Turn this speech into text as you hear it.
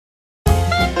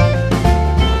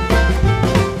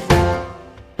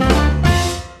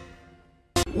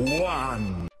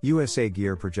fun! USA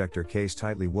Gear projector case.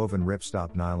 Tightly woven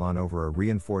ripstop nylon over a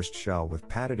reinforced shell with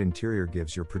padded interior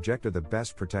gives your projector the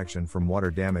best protection from water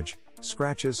damage,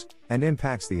 scratches, and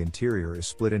impacts. The interior is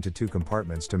split into 2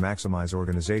 compartments to maximize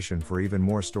organization for even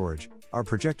more storage. Our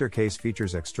projector case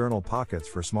features external pockets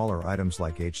for smaller items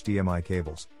like HDMI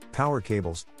cables, power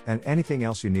cables, and anything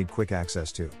else you need quick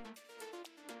access to.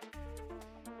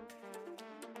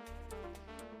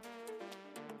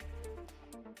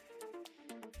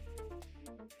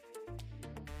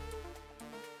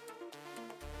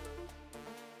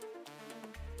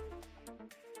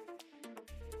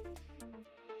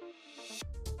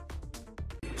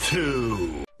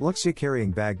 Luxja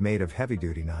carrying bag made of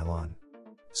heavy-duty nylon.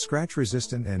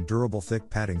 Scratch-resistant and durable, thick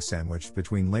padding sandwiched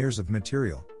between layers of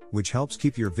material, which helps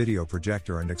keep your video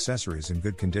projector and accessories in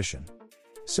good condition.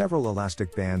 Several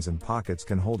elastic bands and pockets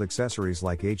can hold accessories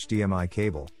like HDMI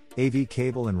cable, AV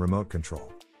cable and remote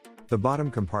control. The bottom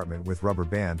compartment with rubber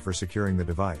band for securing the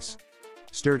device.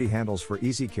 Sturdy handles for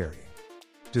easy carrying.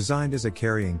 Designed as a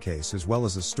carrying case as well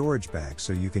as a storage bag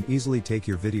so you can easily take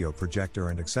your video projector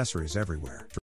and accessories everywhere.